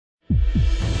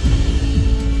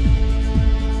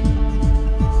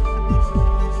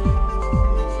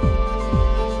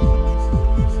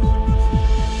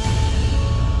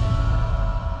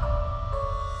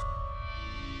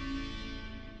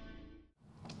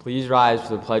Please rise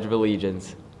for the Pledge of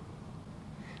Allegiance.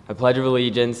 I pledge of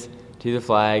allegiance to the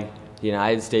flag, the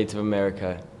United States of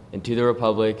America, and to the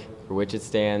republic for which it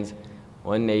stands,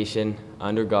 one nation,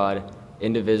 under God,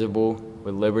 indivisible,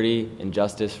 with liberty and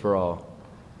justice for all.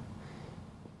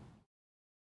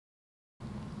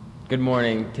 Good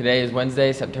morning. Today is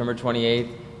Wednesday, September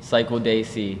 28th, Cycle Day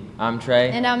C. I'm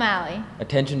Trey. And I'm Allie.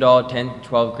 Attention to all 10th,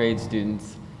 12th grade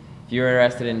students. If you're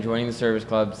interested in joining the service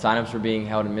club, sign-ups are being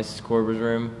held in Mrs. Korber's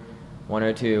room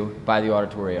 102 by the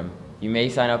auditorium. You may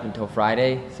sign up until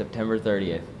Friday, September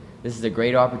 30th. This is a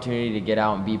great opportunity to get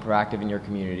out and be proactive in your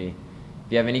community.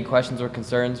 If you have any questions or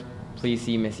concerns, please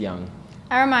see Miss Young.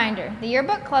 A reminder, the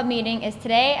yearbook club meeting is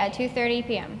today at 2:30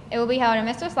 p.m. It will be held in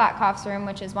Mr. Slatkoff's room,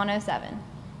 which is 107.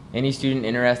 Any student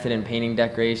interested in painting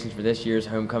decorations for this year's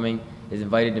homecoming is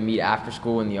invited to meet after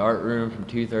school in the art room from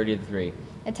 2:30 to 3.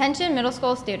 Attention middle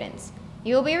school students.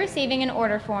 You will be receiving an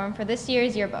order form for this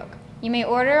year's yearbook. You may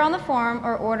order on the form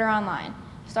or order online.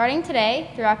 Starting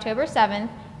today through October 7th,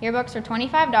 yearbooks are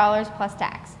 $25 plus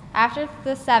tax. After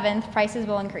the 7th, prices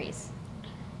will increase.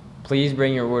 Please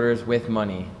bring your orders with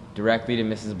money directly to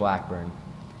Mrs. Blackburn.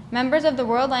 Members of the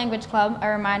World Language Club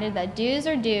are reminded that dues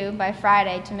are due by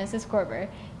Friday to Mrs. Korber.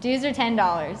 Dues are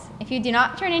 $10. If you do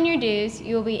not turn in your dues,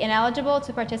 you will be ineligible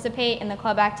to participate in the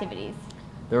club activities.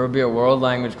 There will be a World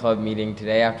Language Club meeting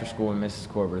today after school in Mrs.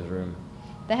 Korber's room.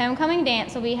 The homecoming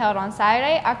dance will be held on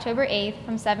Saturday, October 8th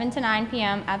from 7 to 9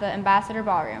 p.m. at the Ambassador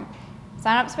Ballroom.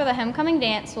 Sign-ups for the homecoming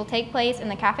dance will take place in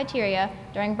the cafeteria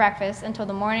during breakfast until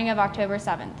the morning of October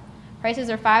 7th. Prices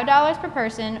are $5 per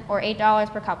person or $8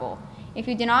 per couple. If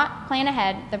you do not plan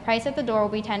ahead, the price at the door will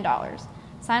be $10.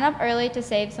 Sign up early to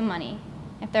save some money.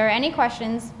 If there are any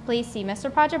questions, please see Mr.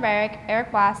 Podjabaric,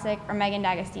 Eric Blasek, or Megan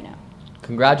D'Agostino.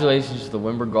 Congratulations to the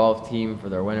Windber golf team for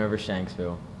their win over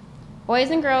Shanksville. Boys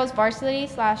and girls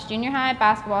varsity/junior high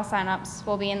basketball sign-ups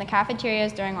will be in the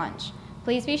cafeterias during lunch.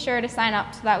 Please be sure to sign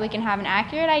up so that we can have an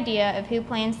accurate idea of who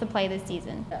plans to play this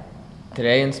season.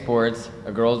 Today in sports,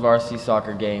 a girls varsity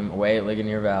soccer game away at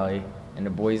Ligonier Valley and a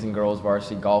boys and girls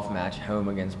varsity golf match home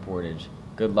against Portage.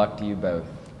 Good luck to you both.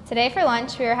 Today for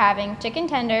lunch, we are having chicken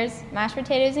tenders, mashed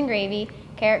potatoes and gravy,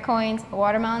 carrot coins, a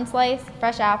watermelon slice,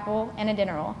 fresh apple, and a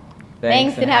dinner roll.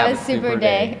 Thanks and have a super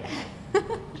day.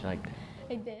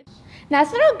 I did.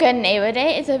 National Good Neighbor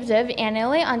Day is observed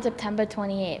annually on September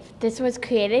 28th. This was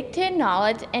created to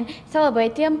acknowledge and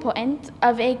celebrate the importance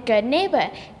of a good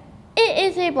neighbor. It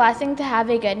is a blessing to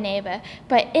have a good neighbor,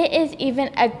 but it is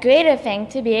even a greater thing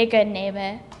to be a good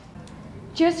neighbor.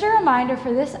 Just a reminder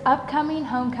for this upcoming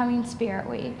Homecoming Spirit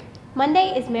Week.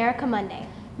 Monday is America Monday.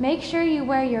 Make sure you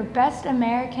wear your best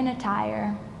American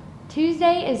attire.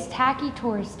 Tuesday is Tacky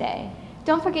Tourist Day.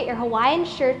 Don't forget your Hawaiian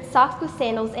shirts, socks with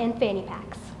sandals, and fanny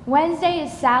packs. Wednesday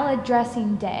is Salad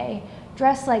Dressing Day.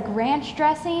 Dress like ranch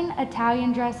dressing,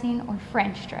 Italian dressing, or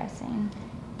French dressing.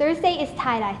 Thursday is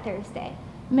Tie-Dye Thursday.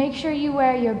 Make sure you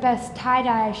wear your best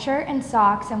tie-dye shirt and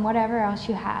socks and whatever else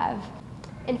you have.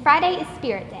 And Friday is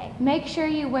Spirit Day. Make sure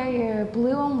you wear your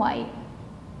blue and white.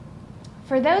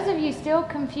 For those of you still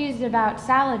confused about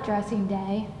Salad Dressing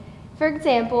Day, for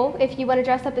example, if you want to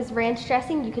dress up as ranch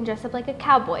dressing, you can dress up like a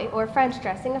cowboy, or French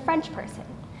dressing, a French person.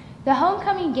 The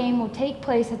homecoming game will take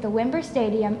place at the Windber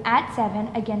Stadium at 7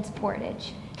 against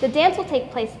Portage. The dance will take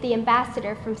place at the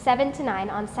Ambassador from 7 to 9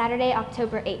 on Saturday,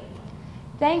 October 8th.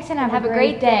 Thanks and have a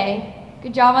great day.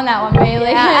 Good job on that one,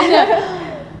 Bailey.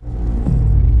 Yeah.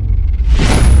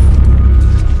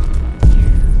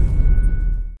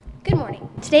 Good morning.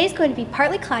 Today is going to be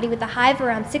partly cloudy with a high of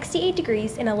around 68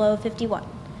 degrees and a low of 51.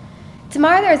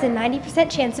 Tomorrow there is a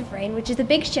 90% chance of rain, which is a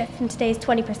big shift from today's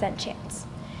 20% chance.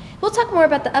 We'll talk more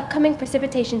about the upcoming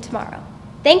precipitation tomorrow.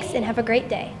 Thanks and have a great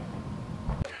day.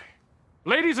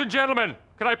 Ladies and gentlemen,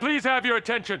 can I please have your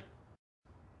attention?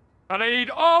 And I need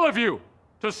all of you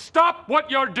to stop what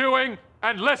you're doing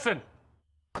and listen.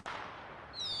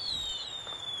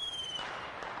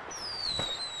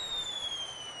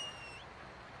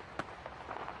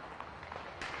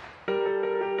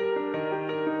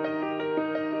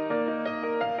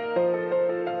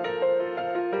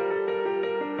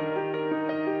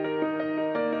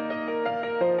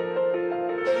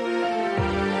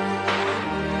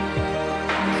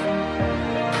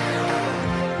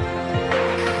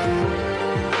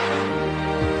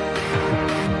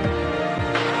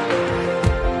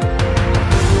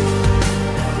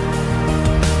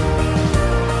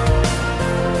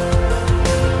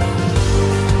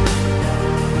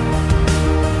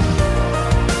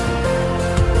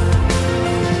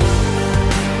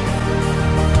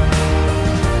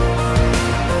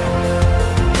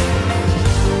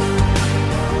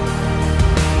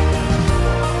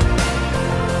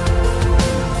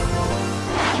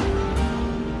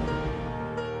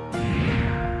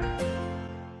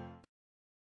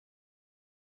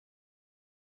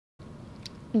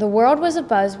 The world was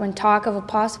abuzz when talk of a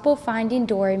possible Finding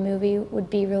Dory movie would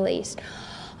be released.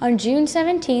 On June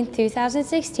 17,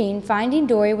 2016, Finding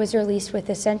Dory was released with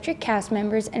eccentric cast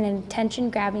members and an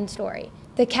attention-grabbing story.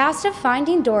 The cast of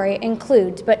Finding Dory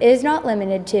includes, but is not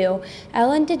limited to,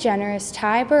 Ellen DeGeneres,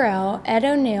 Ty Burrell, Ed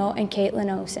O'Neill, and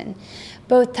Caitlin Olsen.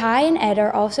 Both Ty and Ed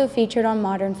are also featured on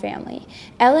Modern Family.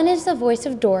 Ellen is the voice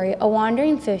of Dory, a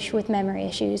wandering fish with memory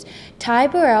issues. Ty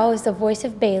Burrell is the voice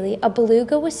of Bailey, a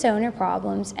beluga with sonar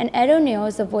problems. And Ed O'Neill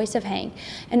is the voice of Hank,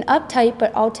 an uptight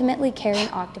but ultimately caring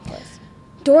octopus.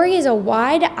 Dory is a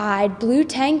wide-eyed blue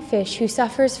tang fish who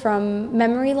suffers from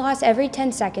memory loss every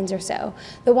 10 seconds or so.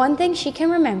 The one thing she can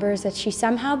remember is that she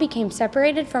somehow became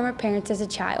separated from her parents as a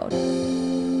child.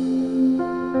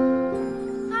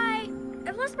 Hi,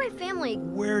 I've lost my family.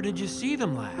 Where did you see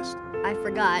them last? I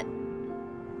forgot.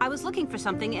 I was looking for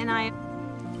something and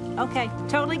Okay,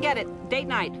 totally get it. Date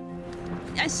night.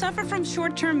 I suffer from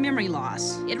short-term memory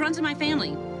loss. It runs in my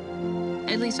family.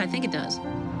 At least I think it does.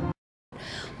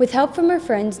 With help from her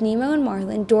friends Nemo and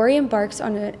Marlin, Dory embarks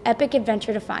on an epic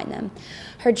adventure to find them.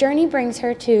 Her journey brings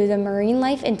her to the Marine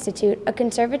Life Institute, a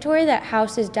conservatory that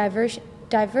houses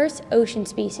diverse ocean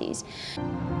species.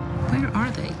 Where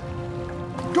are they?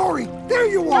 Dory, there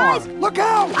you are! Guys! Look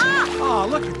out! Ah! Oh,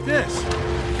 look at this.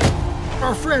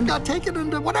 Our friend got taken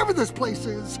into whatever this place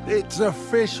is. It's a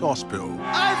fish hospital.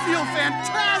 I feel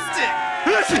fantastic!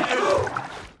 Listen!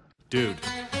 Dude.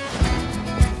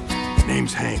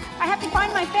 Name's Hank. I have to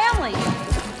find my family.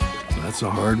 That's a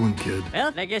hard one, kid.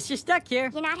 Well, I guess you're stuck here.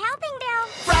 You're not helping, Bill.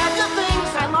 Grab your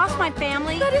things! I lost my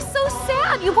family. That is so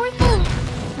sad. You weren't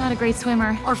Not a great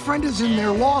swimmer. Our friend is in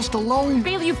there, lost, alone.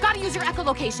 Bailey, you've got to use your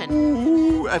echolocation.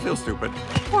 Ooh, I feel stupid.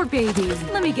 Poor baby.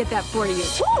 Let me get that for you.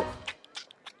 Woo!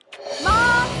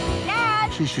 Mom!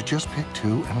 Dad! She should just pick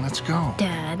two and let's go.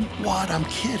 Dad. What? I'm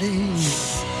kidding.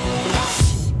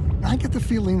 I get the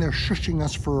feeling they're shushing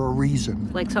us for a reason.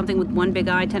 Like something with one big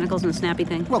eye, tentacles, and a snappy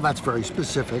thing? Well, that's very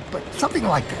specific, but something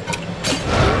like that.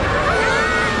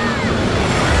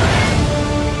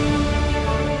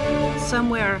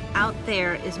 Somewhere out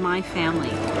there is my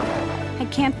family. I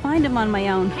can't find them on my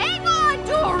own. Hang on,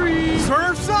 Dory!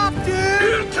 Surf's up,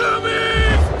 dude!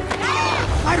 Incoming!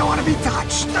 I don't want to be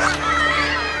touched.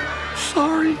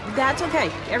 Sorry. That's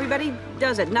okay. Everybody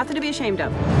does it. Nothing to be ashamed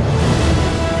of.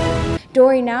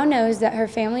 Dory now knows that her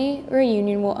family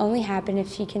reunion will only happen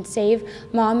if she can save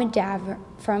Mom and Dad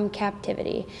from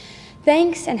captivity.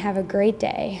 Thanks, and have a great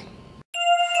day.